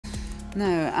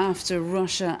Now, after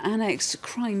Russia annexed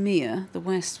Crimea, the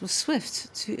West was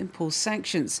swift to impose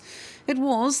sanctions. It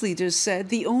was, leaders said,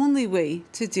 the only way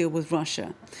to deal with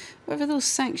Russia. However, those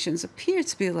sanctions appear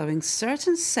to be allowing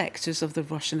certain sectors of the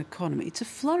Russian economy to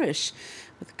flourish,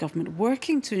 with the government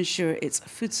working to ensure its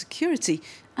food security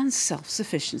and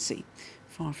self-sufficiency.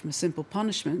 Far from a simple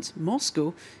punishment,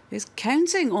 Moscow is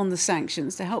counting on the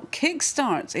sanctions to help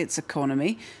kickstart its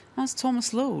economy, as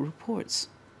Thomas Lowe reports.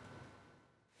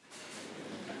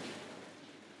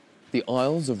 The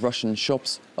aisles of Russian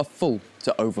shops are full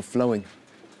to overflowing.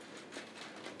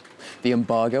 The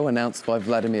embargo announced by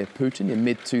Vladimir Putin in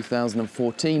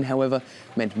mid-2014, however,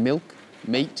 meant milk,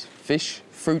 meat, fish,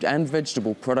 fruit and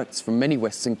vegetable products from many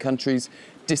Western countries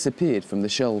disappeared from the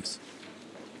shelves.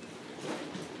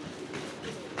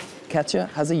 Katya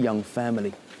has a young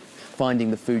family.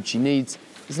 Finding the food she needs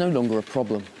is no longer a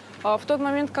problem.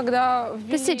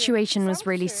 The situation was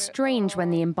really strange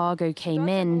when the embargo came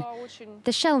in.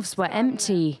 The shelves were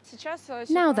empty.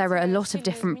 Now there are a lot of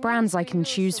different brands I can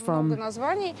choose from.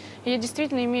 The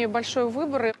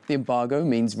embargo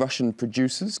means Russian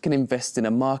producers can invest in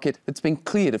a market that's been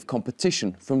cleared of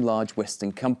competition from large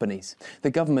Western companies.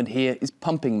 The government here is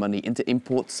pumping money into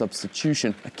import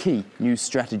substitution, a key new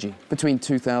strategy. Between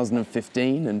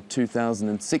 2015 and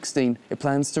 2016, it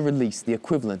plans to release the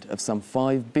equivalent of some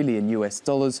 $5 billion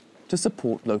to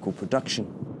support local production.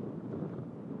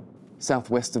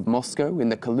 Southwest of Moscow, in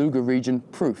the Kaluga region,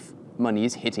 proof money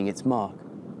is hitting its mark.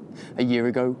 A year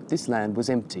ago, this land was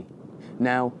empty.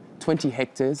 Now, 20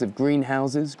 hectares of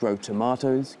greenhouses grow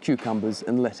tomatoes, cucumbers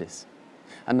and lettuce.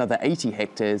 Another 80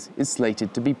 hectares is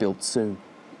slated to be built soon.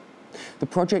 The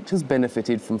project has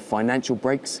benefited from financial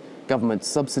breaks, government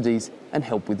subsidies and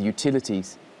help with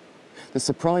utilities. The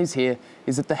surprise here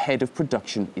is that the head of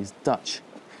production is Dutch.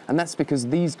 And that's because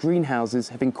these greenhouses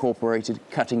have incorporated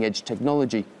cutting-edge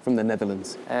technology from the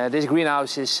Netherlands. This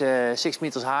greenhouse is 6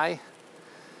 meters high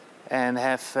and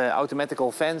have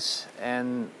automatical fence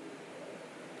and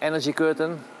energy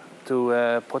curtain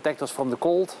to protect us from the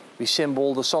cold. We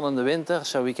symbol the sun in the winter,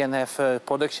 so we can have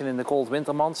production in the cold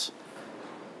winter months.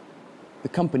 The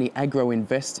company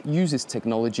AgroInvest uses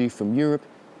technology from Europe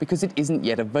because it isn't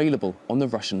yet available on the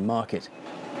Russian market.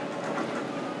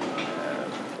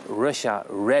 Russia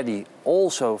ready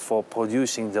also for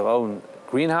producing their own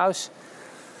greenhouse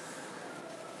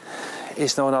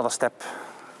is now another step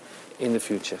in the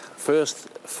future. First,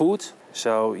 food,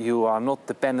 so you are not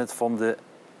dependent from the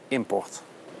import.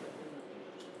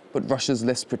 But Russia's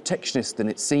less protectionist than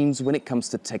it seems when it comes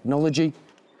to technology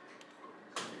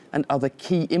and other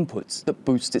key inputs that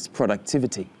boost its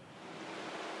productivity.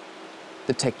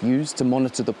 The tech used to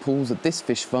monitor the pools at this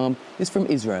fish farm is from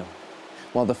Israel,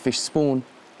 while the fish spawn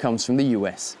comes from the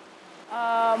US.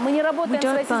 We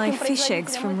don't buy fish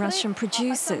eggs from Russian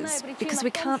producers because we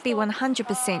can't be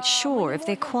 100% sure of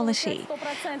their quality.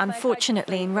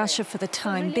 Unfortunately, in Russia for the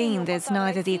time being, there's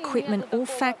neither the equipment or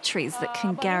factories that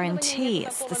can guarantee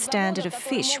us the standard of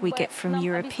fish we get from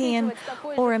European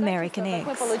or American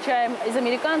eggs.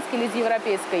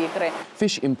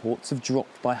 Fish imports have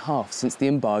dropped by half since the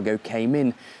embargo came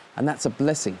in, and that's a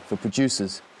blessing for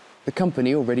producers. The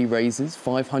company already raises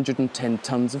 510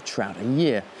 tonnes of trout a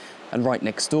year, and right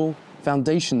next door,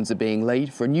 foundations are being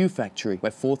laid for a new factory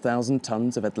where 4,000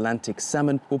 tonnes of Atlantic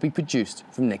salmon will be produced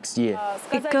from next year.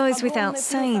 It goes without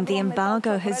saying the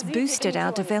embargo has boosted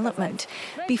our development.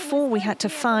 Before we had to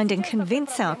find and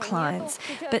convince our clients,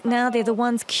 but now they're the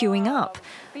ones queuing up.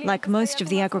 Like most of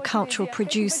the agricultural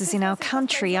producers in our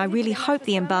country, I really hope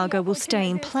the embargo will stay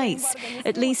in place,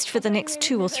 at least for the next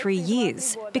 2 or 3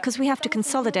 years, because we have to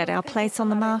consolidate our place on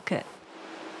the market.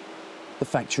 The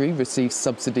factory receives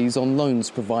subsidies on loans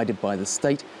provided by the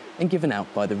state and given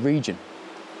out by the region.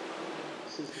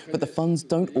 But the funds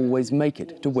don't always make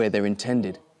it to where they're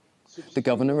intended. The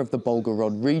governor of the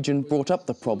Belgorod region brought up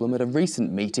the problem at a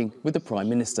recent meeting with the Prime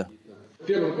Minister.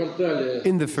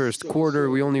 In the first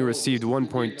quarter, we only received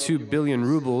 1.2 billion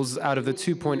rubles out of the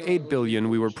 2.8 billion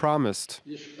we were promised.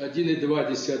 The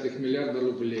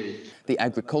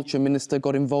Agriculture Minister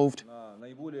got involved.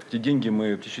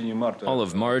 All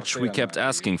of March, we kept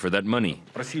asking for that money,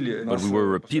 but we were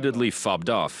repeatedly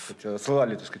fobbed off.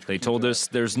 They told us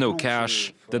there's no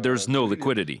cash, that there's no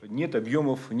liquidity.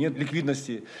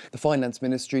 The Finance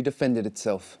Ministry defended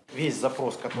itself.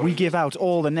 We give out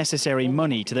all the necessary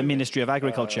money to the Ministry of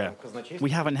Agriculture. We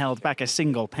haven't held back a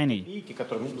single penny.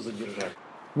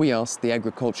 We asked the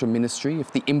Agriculture Ministry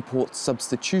if the import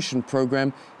substitution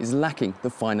programme is lacking the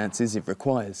finances it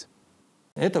requires.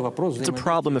 It's a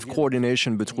problem of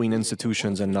coordination between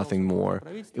institutions and nothing more.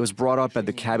 It was brought up at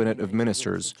the Cabinet of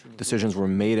Ministers. Decisions were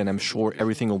made, and I'm sure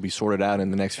everything will be sorted out in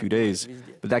the next few days.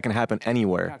 But that can happen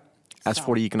anywhere. As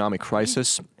for the economic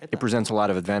crisis, it presents a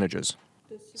lot of advantages.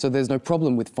 So there's no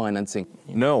problem with financing?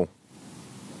 No.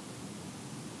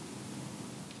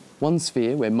 One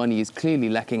sphere where money is clearly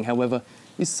lacking, however,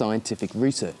 is scientific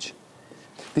research.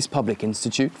 This public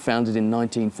institute, founded in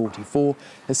 1944,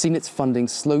 has seen its funding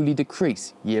slowly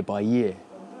decrease year by year.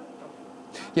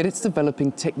 Yet it's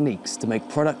developing techniques to make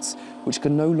products which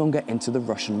can no longer enter the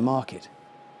Russian market,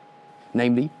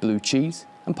 namely blue cheese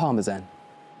and parmesan.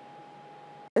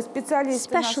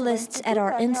 Specialists at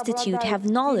our institute have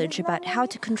knowledge about how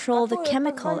to control the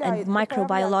chemical and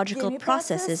microbiological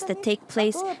processes that take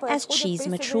place as cheese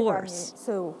matures.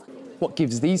 What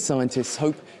gives these scientists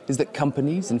hope is that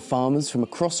companies and farmers from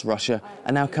across Russia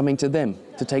are now coming to them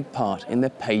to take part in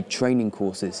their paid training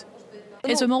courses.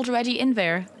 Is the mold already in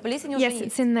there? Yes,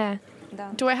 it's in there.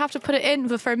 Do I have to put it in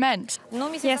the ferment?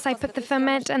 Yes, I put the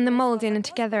ferment and the mold in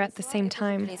together at the same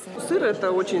time.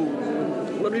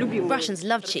 Russians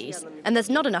love cheese, and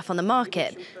there's not enough on the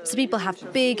market, so people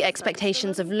have big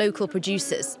expectations of local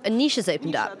producers. A niche has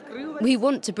opened up. We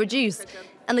want to produce,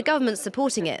 and the government's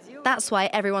supporting it. That's why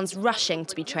everyone's rushing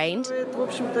to be trained.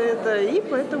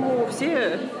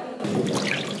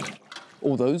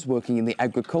 All those working in the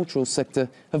agricultural sector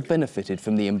have benefited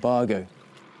from the embargo.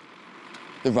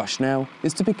 The rush now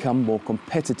is to become more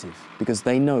competitive because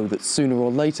they know that sooner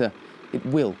or later it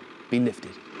will be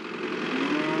lifted.